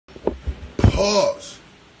Pause.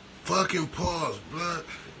 Fucking pause, blood.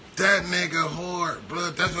 That nigga hard,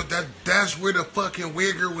 blood. That's where the fucking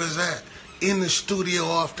wigger was at. In the studio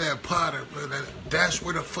off that Potter, blood. That's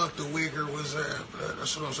where the fuck the wigger was at, blood.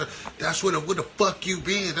 That's what I'm saying. That's where the fuck you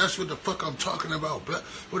been. That's what the fuck I'm talking about, blood.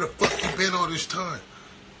 Where the fuck you been all this time?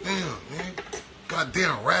 Damn, man.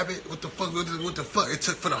 Goddamn rabbit. What the fuck? What the fuck? It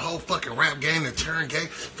took for the whole fucking rap game to turn gay,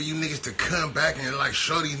 for you niggas to come back and like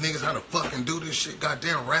show these niggas how to fucking do this shit.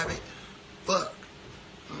 Goddamn rabbit. Fuck.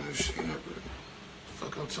 Oh, shit, bro.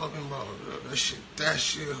 Fuck I'm talking about, bro. That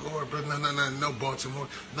shit hard, bro. No, Baltimore.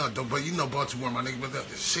 No, but you know Baltimore, my nigga. But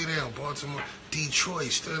sit down, Baltimore.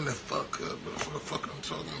 Detroit, stand the fuck up, bro. What the fuck I'm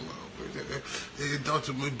talking about,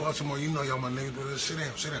 bro. Baltimore, you know y'all my niggas, but sit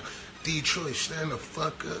down. Detroit, stand the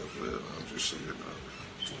fuck up, bro. I'm just saying,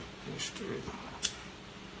 straight.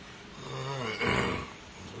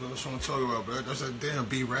 That's what I'm talking about, bro. That's that damn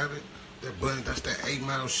B-Rabbit. That's that 8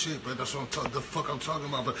 Mile shit, bro. That's what the fuck I'm talking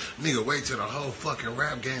about. But nigga, wait till the whole fucking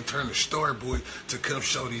rap game turn to story boy to come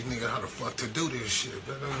show these niggas how the fuck to do this shit,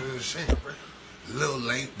 bro. That's what I'm saying, bro. Little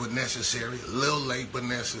late but necessary. Little late but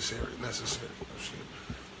necessary.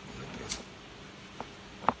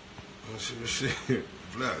 Shit.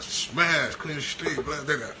 Blood smash, Queen Street, blood,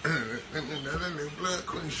 blood,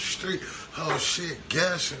 Queen Street, whole shit,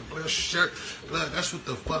 gassing, blood, shirt, blood, that's what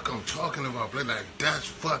the fuck I'm talking about, blood, like, that's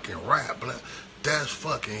fucking rap, blood, that's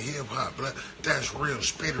fucking hip-hop, blood, that's real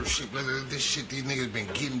spitter shit, blood, this shit these niggas been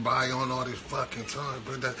getting by on all this fucking time,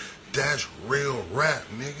 blood, that's real rap,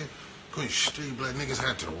 nigga. Queen Street, blood, niggas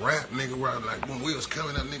had to rap, nigga, where like, when we was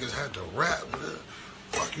coming up, niggas had to rap, blood.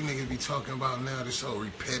 Fuck you niggas be talking about now, this whole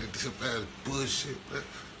repetitive ass bullshit, blood.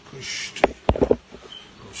 Queen Street, blood.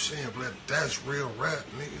 I'm saying, blood, that's real rap,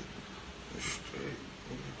 nigga. Queen Street,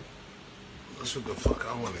 nigga. That's what the fuck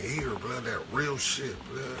I want to hear, blood. That real shit,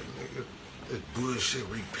 blood, nigga. That bullshit,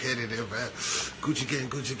 repetitive ass. Gucci gang.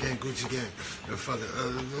 The fucking,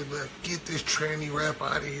 get this tranny rap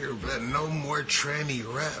out of here, blood. No more tranny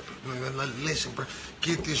rap. Listen, bro.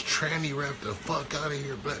 Get this tranny rap the fuck out of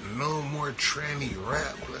here, blood. No more tranny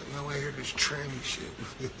rap, blood. No one hear this tranny shit.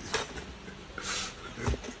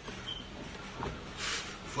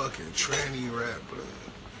 Fucking tranny rap, blood.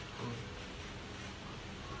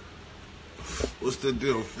 What's the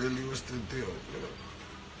deal, Philly? What's the deal, blood?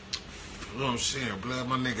 You know what I'm saying, blood?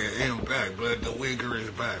 My nigga M back, blood. The wigger is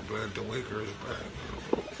back, blood. The wigger is back,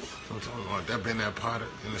 blood. I'm talking about that been that Potter,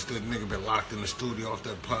 and the nigga been locked in the studio off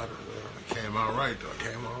that Potter. Came out right though.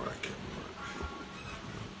 Came out right.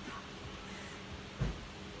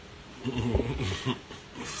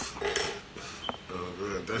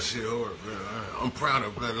 That shit hard, man. I'm proud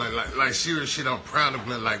of, blood. Like serious shit. I'm proud of,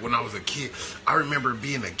 blood. Like when I was a kid, I remember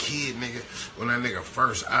being a kid, nigga. When that nigga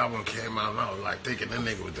first album came out, and I was like thinking that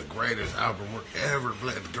nigga was the greatest album ever,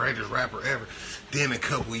 blood, the greatest rapper ever. Then a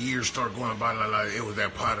couple of years start going by, like it was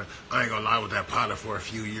that Potter. I ain't gonna lie, with that Potter for a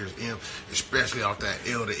few years, especially off that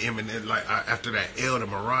L to Eminem. Like after that L to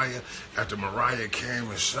Mariah, after Mariah came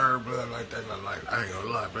and served, blood, like that. Like I ain't gonna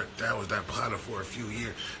lie, but that was that Potter for a few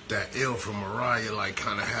years. That L from Mariah, like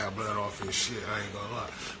kind of had blood off his shit. I ain't gonna lie,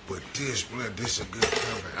 but this blood, this a good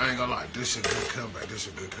comeback. I ain't gonna lie, this a good comeback. This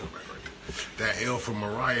a good comeback right there. That L from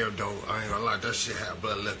Mariah though, I ain't gonna lie, that shit had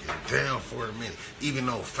blood looking down for a minute. Even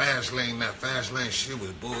though that fast lane shit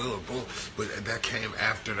was bull, it was bull, but that came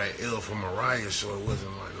after that L from Mariah, so it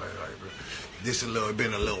wasn't like bro. This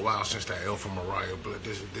been a little while since that L from Mariah, blood.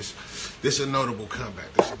 This a notable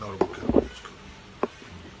comeback. This a notable comeback.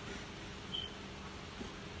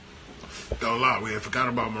 Don't lie, we ain't forgot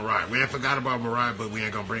about Mariah. We ain't forgot about Mariah, but we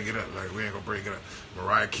ain't gonna bring it up. Like, we ain't gonna bring it up.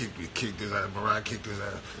 Mariah kicked his ass. Mariah kicked his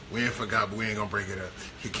ass. We ain't forgot, but we ain't gonna bring it up.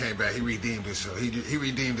 He came back. He redeemed himself. He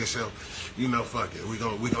redeemed himself. You know, fuck it. We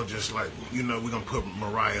gonna just like, you know, we gonna put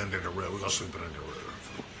Mariah under the rug. We gonna sweep it under the rug.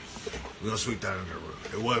 We gonna sweep that under the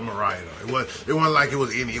rug. It wasn't Mariah though. It wasn't like it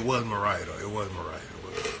was any. It was Mariah though. It was Mariah.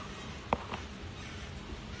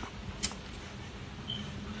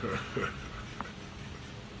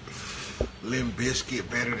 Limp Bizkit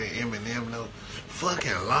better than Eminem though.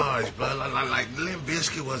 Fucking lies, bro. Like Limp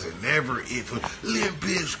Bizkit wasn't never it for Limp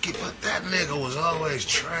Bizkit, but that nigga was always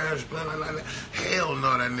trash, bro. Like, hell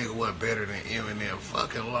no, that nigga wasn't better than Eminem.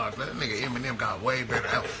 Fucking lies. That nigga Eminem got way better.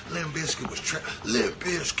 Hell, Limp Bizkit was trash. Limp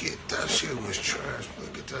Bizkit, that shit was trash, bro.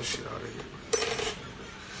 Get that shit out of here,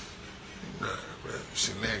 bro. Nah, bro.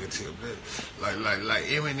 Shit negative, bro. Like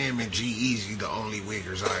Eminem and G-EAZY, the only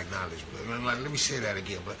wiggers I acknowledge, bro. Like, let me say that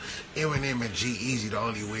again, but Eminem and G-EAZY, the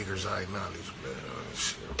only wiggers I acknowledge, bro.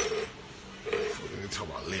 Shit, bro. They talk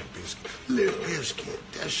about Limp Bizkit. Limp Bizkit,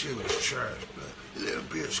 that shit was trash, bro. Limp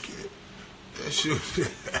Bizkit, that shit was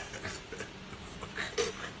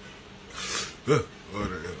What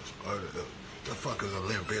else? What else? The fuck is a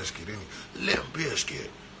Limp Bizkit? Limp Bizkit.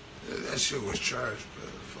 That shit was trash,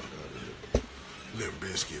 man. Fuck out of here. Limp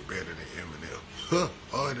Bizkit better than Eminem. Huh?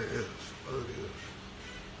 All it is. All it is.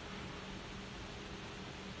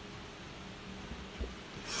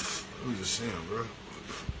 I'm just saying, bro.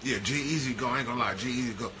 Yeah, G-EAZY go. I ain't gonna lie.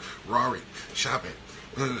 G-EAZY go. Rory, shopping.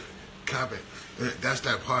 Cop it. That's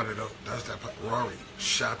that part of though. That's that part. Rory,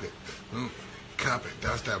 shop it. Cop it.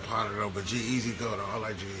 That's that part of though. But G-EAZY go though. I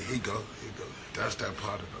like G. He go. That's that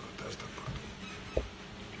part of though. That's that part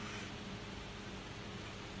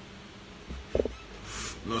of.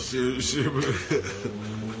 No serious shit, bro.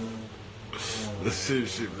 No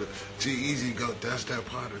serious shit, bro. G-EAZY go. That's that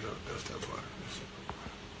part of though. That's that part of.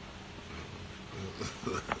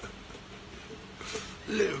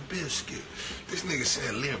 Limp Bizkit. This nigga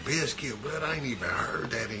said Limp Bizkit, blood. I ain't even heard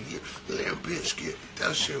that in years. Limp Bizkit.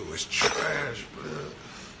 That shit was trash, blood.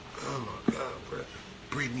 Oh my God, bro.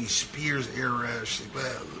 Britney Spears era ass shit,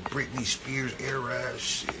 blood. Britney Spears era ass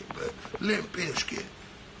shit, blood. Limp Bizkit.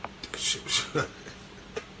 That shit was.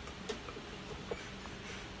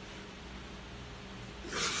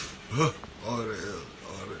 All the L's.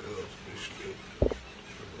 All the L's.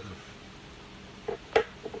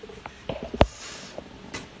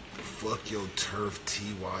 Fuck your turf,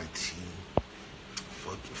 TYT.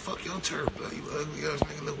 Fuck your turf, bro. You ugly ass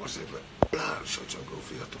nigga. Look, watch that, bro. Blah, shut your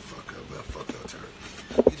goofy ass the fuck up, bro. Fuck your turf.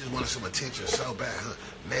 You just wanted some attention so bad, huh?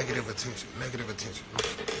 Negative attention. Negative attention.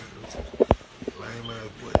 Lame ass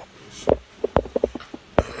boy.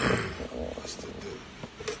 What's the deal?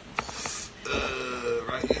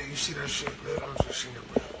 Right here, you see that shit, bro? I'm just seeing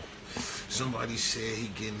it, bro. Somebody said he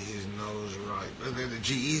getting his nose right. The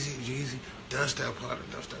G-EAZY, that's that part of.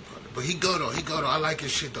 But he go though. I like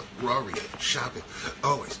his shit though. Rory, shop it,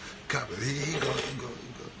 always cop it. He go.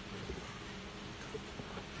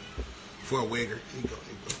 For a wigger, he go.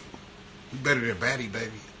 He better than Bhad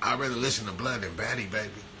Bhabie. I'd rather listen to Blood than Bhad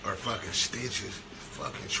Bhabie or fucking Stitches.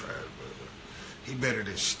 Fucking trash, brother. He better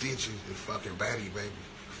than Stitches than fucking Bhad Bhabie.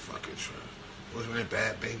 Fucking trash. Wasn't it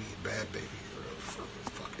Bhad Bhabie, or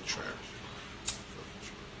fucking trash.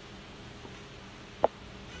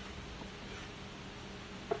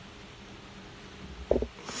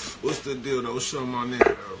 What's the deal though? Show my nigga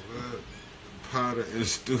though, man. Potter and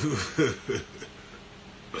Stu.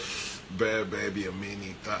 Bhad Bhabie a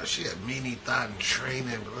mini thought. She a mini thought in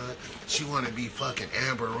training, blood. She wanna be fucking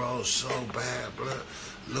Amber Rose so bad, blood.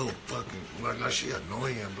 Little fucking, like she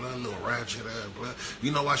annoying, blood. Little ratchet ass, blood.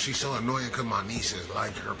 You know why she's so annoying? Cause my nieces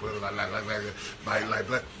like her, blood. Like,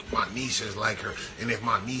 blood. My nieces like her. And if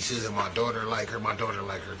my nieces and my daughter like her, my daughter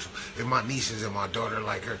like her too. If my nieces and my daughter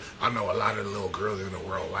like her, I know a lot of the little girls in the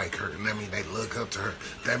world like her. And that mean they look up to her.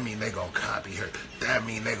 That mean they gonna copy her. That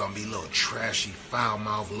mean they gonna be little trashy,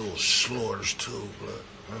 foul-mouthed little slurs too, blood.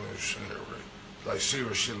 I understand, right? Like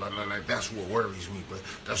serious shit like that's what worries me, but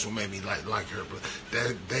that's what made me like her, but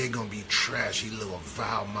they gonna be trashy little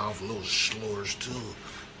foul mouth little slurs too. You know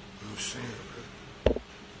what I'm saying, bro?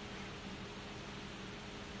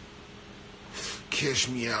 Kiss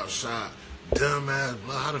me outside. Dumbass,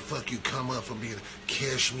 bro, how the fuck you come up from being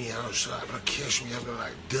catch me outside, bro? Catch me up,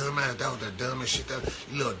 like dumbass. That was the dumbest shit. That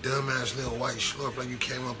you little dumbass, little white slurp, like you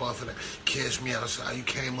came up off of that. Catch me outside. You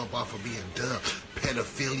came up off of being dumb,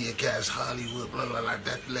 pedophilic ass Hollywood, blah blah. Like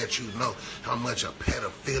that let you know how much a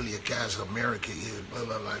pedophilic ass America is, blah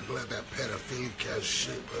blah. Like blah, that pedophilic ass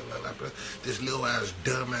shit, blah blah. Blah. This little ass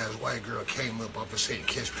dumbass white girl came up off of saying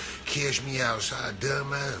catch me outside,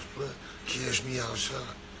 dumbass, blah. Catch me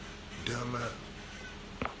outside. Dumbass.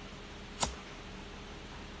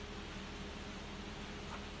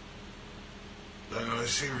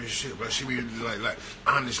 Serious shit, but she be like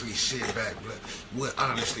honestly sit back, but what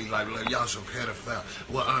honestly like y'all some pedophile.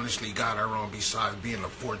 What honestly got her on besides being a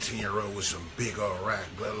 14-year-old with some big old rack,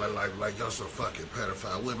 but like y'all some fucking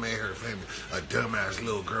pedophile. What made her famous? A dumbass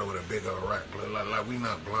little girl with a big old rack, but like we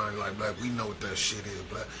not blind, like we know what that shit is,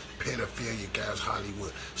 but pedophilia guys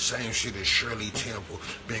Hollywood. Same shit as Shirley Temple,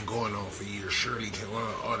 been going on for years. Shirley Temple,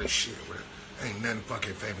 all this shit, bro. Ain't nothing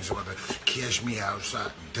fucking famous about that. Catch me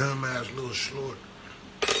outside, dumbass little slort.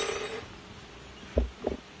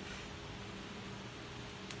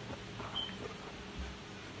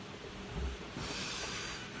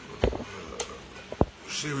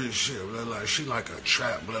 Serious shit, blood. Like she like a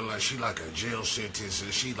trap, blood. Like she like a jail sentence,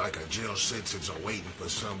 and she like a jail sentence waiting for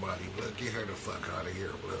somebody, blood. Get her the fuck out of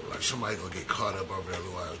here, blood. Like somebody gonna get caught up over that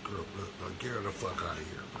little ass girl, blood. Like get her the fuck out of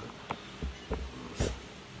here, blood.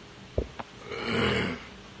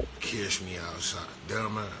 Kiss me outside,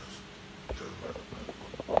 dumbass.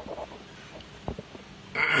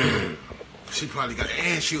 She probably got,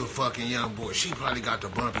 and she a fucking young boy. She probably got the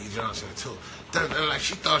Bumpy Johnson too. Like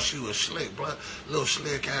she thought she was slick, blood, little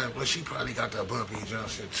slick ass, but she probably got the Bumpy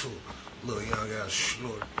Johnson too. Little young ass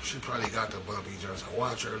slort. She probably got the Bumpy Johnson.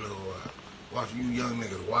 Watch her little watch you young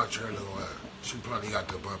niggas, watch her little she probably got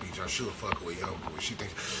the Bumpy Johnson. She'll fuck with young boy. She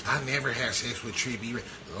thinks I never had sex with Tree B.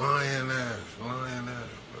 Lying ass, lying ass.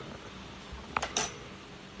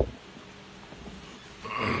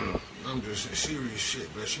 I'm just saying serious shit,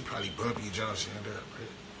 but she probably Bumpy Johnson and that,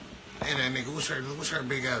 bro. And that nigga, what's her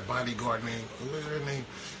big ass bodyguard name? What's her name?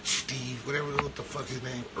 Steve, whatever, what the fuck his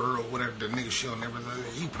name? Earl, whatever the nigga she'll never know.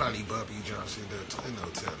 He probably Bumpy Johnson. Ain't no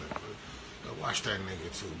telling, bro. Watch that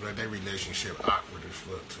nigga too, bro. That relationship awkward as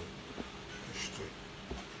fuck too.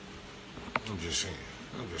 I'm just saying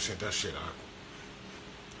that shit awkward.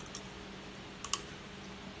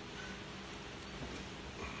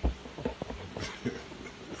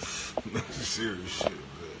 Serious shit,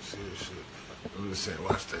 bro. Serious shit. I'm just saying,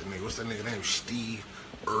 watch that nigga. What's that nigga name? Steve,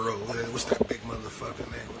 Earl, what's that big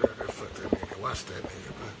motherfucking name? Whatever the fuck that nigga. Watch that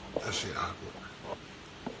nigga, bro. That shit awkward.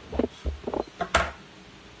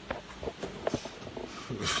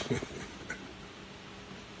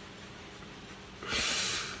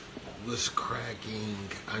 What's cracking?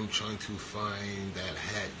 I'm trying to find that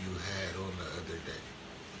hat you had on the other day.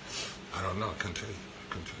 I don't know. Continue.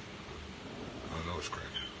 I don't know what's cracking.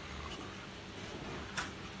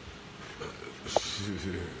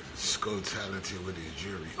 Skoe talented with his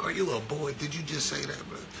jury. Are you a boy? Did you just say that,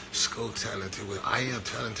 bro? Skoe talented with. I am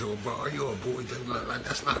talented with, bro. Are you a boy? Like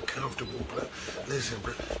that's not comfortable, bro. Listen,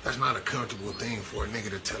 bro. That's not a comfortable thing for a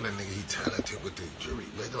nigga to tell a nigga he talented with his jury.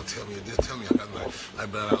 Like, don't tell me. Just tell me I got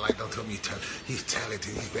don't tell me he's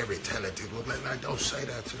talented. He's very talented. Well, like, don't say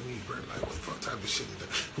that to me, bro. Like, what fuck type of shit is that?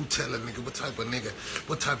 Who tell a nigga? What type of nigga?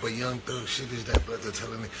 What type of young thug shit is that, bro? To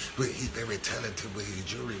tell a nigga, but he's very talented with his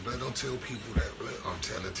jury, bro. Don't tell people that, bro. I'm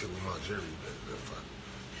talented with my jury, bro.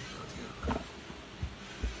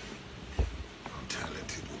 I'm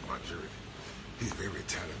talented with my jury. He's very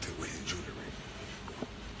talented with his jewelry.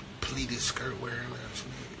 Pleated skirt wearing ass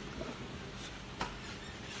nigga.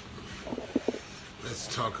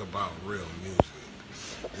 Let's talk about real music.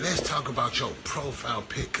 Let's talk about your profile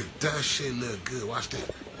pic, cause that shit look good. Watch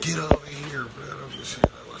that. Get over here, bro. I'm just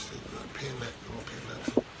saying, watch that. Pin that. I'm gonna pin that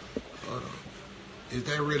too. Hold on. Is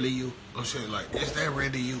that really you? I'm saying, like, is that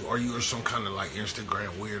really you? Or you are some kind of, like,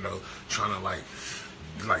 Instagram weirdo trying to,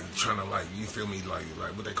 you feel me, like,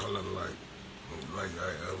 what they call it,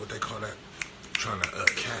 what they call that? Trying to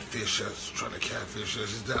catfish us,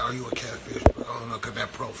 Is that, are you a catfish? I don't know, because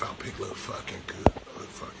that profile pic look fucking good. I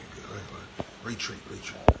ain't like, retreat.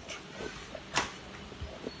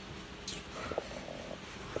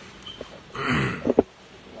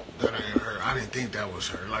 That ain't her. I didn't think that was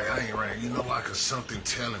her. Like, I ain't right. You know why? Because something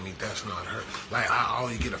telling me that's not her. Like, I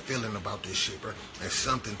always get a feeling about this shit, bro. And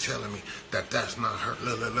something telling me that that's not her.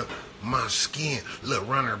 Look. My skin. Look,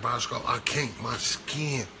 runner, Boskoe. I can't. My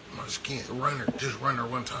skin. Runner. Just runner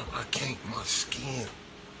one time. I can't. My skin.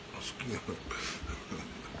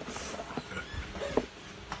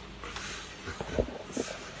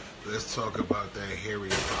 Let's talk about that hairy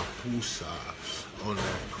papusa on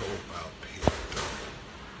that profile pic.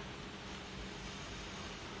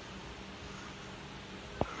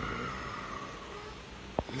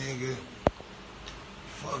 Nigga,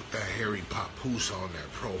 fuck that hairy papoose on that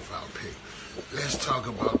profile pic. Let's talk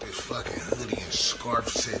about this fucking hoodie and scarf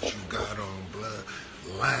set you got on, blood.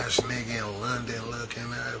 Last nigga in London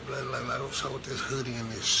looking at it, blood. Like, what's up with this hoodie and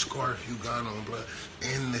this scarf you got on, blood?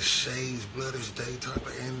 In the shades, blood. It's daytime,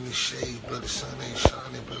 but in the shades, blood. The sun ain't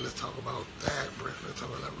shining, blood. Let's talk about that, bro. Let's talk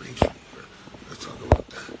about that retreat, bro. Let's talk about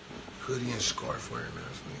that. Hoodie and scarf wearing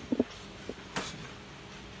ass nigga.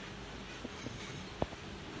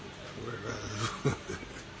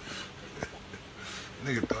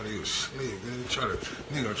 Nigga thought he was slick.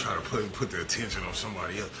 Nigga try to put the attention on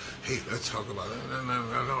somebody else. Hey, let's talk about that.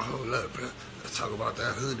 No, hold up, bro. Let's talk about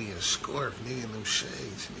that hoodie and scarf, nigga, and them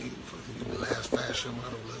shades, nigga. Fucking you the last fashion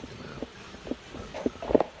model looking at.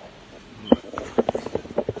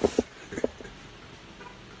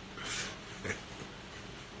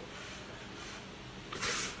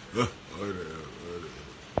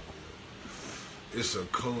 It's a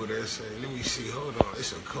code essay. Let me see. Hold on.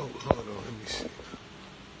 It's a code. Hold on. Let me see.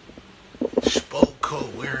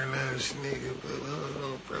 Boskoe wearing ass nigga.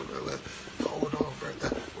 Hold on, bro.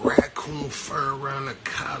 That raccoon fur around the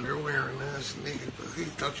collar wearing ass nigga. He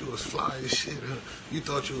thought you was fly as shit, huh? You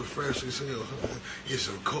thought you was fresh as hell, huh? It's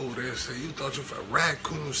a cold essay. You thought you was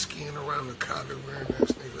raccoon skin around the collar wearing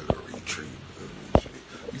ass nigga. A retreat.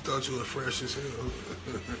 You thought you was fresh as hell.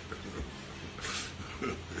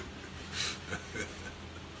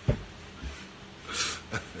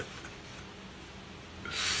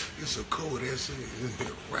 Skoe, that's it.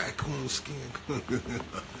 Raccoon skin.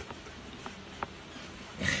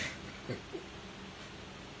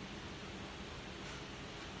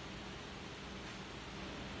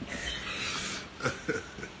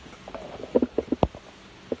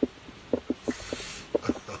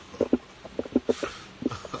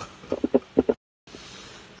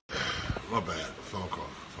 My bad. Phone call.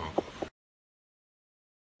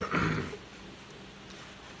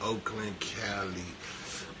 Oakland, Cali.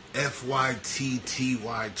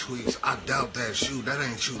 FYTTY tweets. I doubt that shoe. That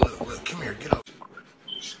ain't you. Look, come here, get up.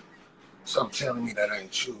 Stop telling me that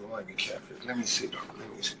ain't you. I might be catfish. Let me see though. Let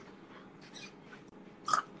me see.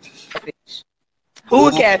 Who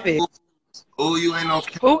a catfish? Oh, you ain't no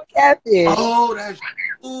catfish. Who a catfish? Oh, that's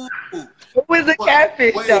you. Who is a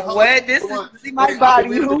catfish though? What? This is see my body.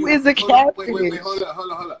 Who is a catfish? Wait, hold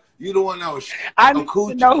up. You the one that was I need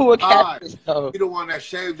to know who a catfish though. You the one that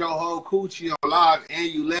shaved your whole coochie on live and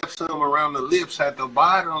you left some around the lips at the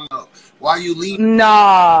bottom though. Why you leave?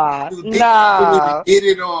 Nah. You get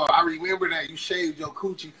it on. I remember that you shaved your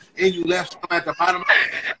coochie and you left some at the bottom.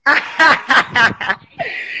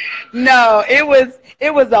 No, it was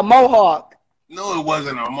a mohawk. No, it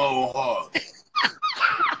wasn't a mohawk.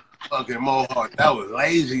 Fucking mohawk. That was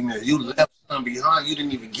laziness. You left some behind. You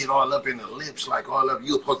didn't even get all up in the lips like all of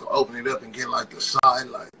you. Were supposed to open it up and get like the side.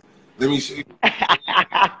 Like, let me see.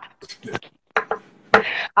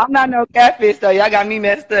 I'm not no catfish though. Y'all got me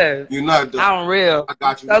messed up. You're not. I'm real. I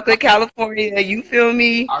got you. Oakland, California. You feel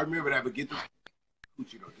me? I remember that, but get the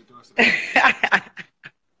coochie though. Get the rest of that.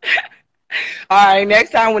 All right,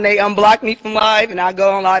 next time when they unblock me from live and I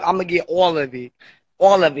go on live, I'm gonna get all of it,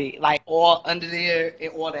 like all under there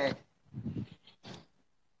and all that,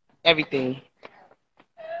 everything.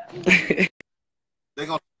 They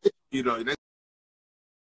gonna snitch on you though. They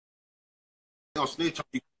gonna snitch on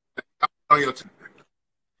you. On your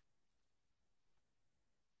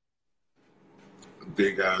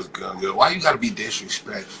big ass gun. Why you gotta be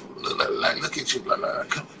disrespectful? Look at you.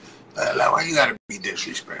 Why you gotta be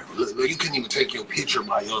disrespectful? Look, you couldn't even take your picture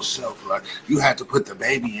by yourself. Like you had to put the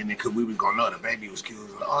baby in it because we was gonna know the baby was cute.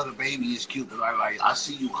 Like, oh, the baby is cute. But I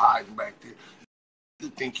see you hiding back there. You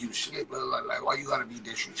think you shit. Like why you gotta be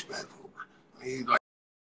disrespectful? Like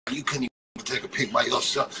you couldn't even take a pic by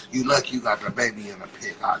yourself. You lucky you got the baby in the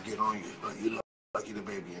pic. I'll get on you. But you lucky the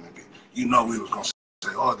baby in the pic. You know we was gonna say,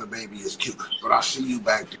 oh, the baby is cute. But I see you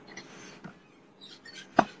back there.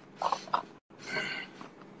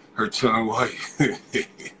 Her tongue white.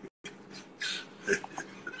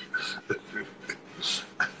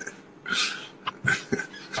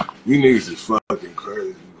 You niggas is fucking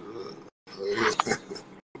crazy, bro.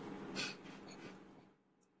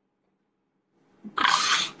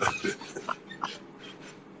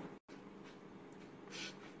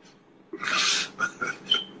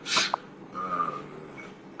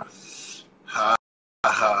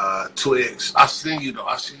 Twigs. I seen you though.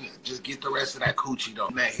 I seen you. Just get the rest of that coochie though.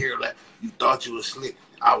 That hair, like you thought you was slick.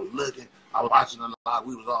 I was looking. I was watching a lot.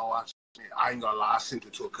 We was all watching. I ain't gonna lie. I sent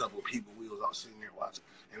it to a couple of people. We was all sitting there watching,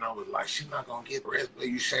 and I was like, "She's not gonna get the rest." But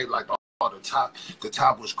you shaved like all the top. The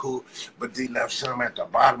top was cool, but they left some at the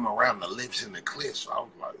bottom around the lips and the clit. So I was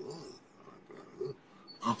like, "Ugh,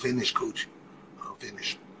 unfinished coochie,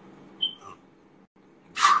 unfinished."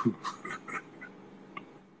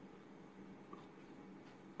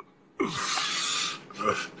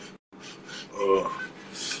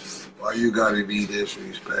 Why you gotta be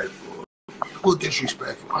disrespectful? Who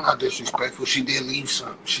disrespectful? I'm not disrespectful. She did leave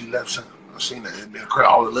some. She left some. I seen that. It been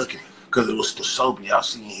all the looking because it was the soapy. I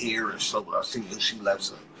seen hair and soap. I seen she left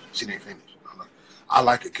some. She didn't finish. I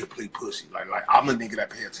like a complete pussy. Like I'm a nigga that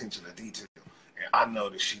pay attention to detail, and I know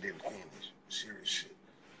that she didn't finish. Serious shit.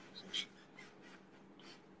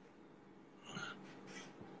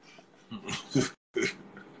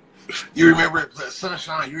 You remember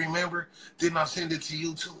Sunshine? You remember? Didn't I send it to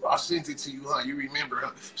you too? I sent it to you, huh? You remember?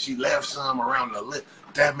 Huh? She left some around the lip.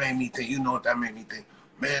 That made me think. You know what that made me think?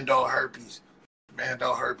 Mando herpes.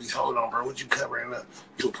 Mando herpes. Hold on, bro. What you covering up?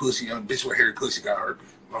 Your pussy, young bitch with hairy pussy got herpes.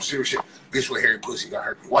 No, serious shit. Bitch with hairy pussy got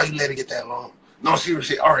herpes. Why you let it get that long? No, serious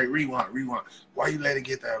shit. All right, rewind. Why you let it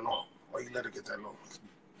get that long? Why you let it get that long?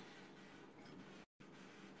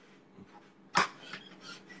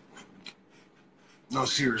 No,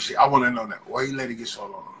 seriously, I want to know that. Why you let it get so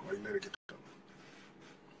long? Why you let it get so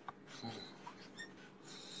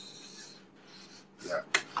long?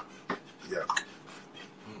 Yuck.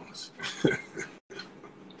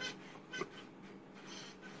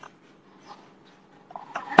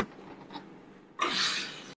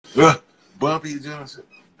 Bumpy Johnson.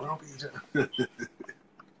 Bumpy Johnson.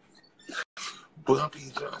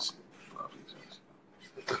 Bumpy Johnson.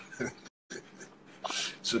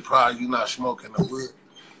 Surprised you not smoking the wood.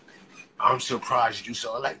 I'm surprised you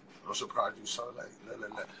so late. I'm surprised you so late.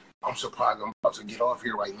 I'm surprised I'm about to get off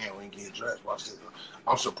here right now and get dressed. Watch this.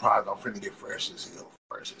 I'm surprised I'm finna get fresh as hell.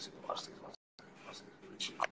 Fresh as hell. Watch this. Watch this. Watch this.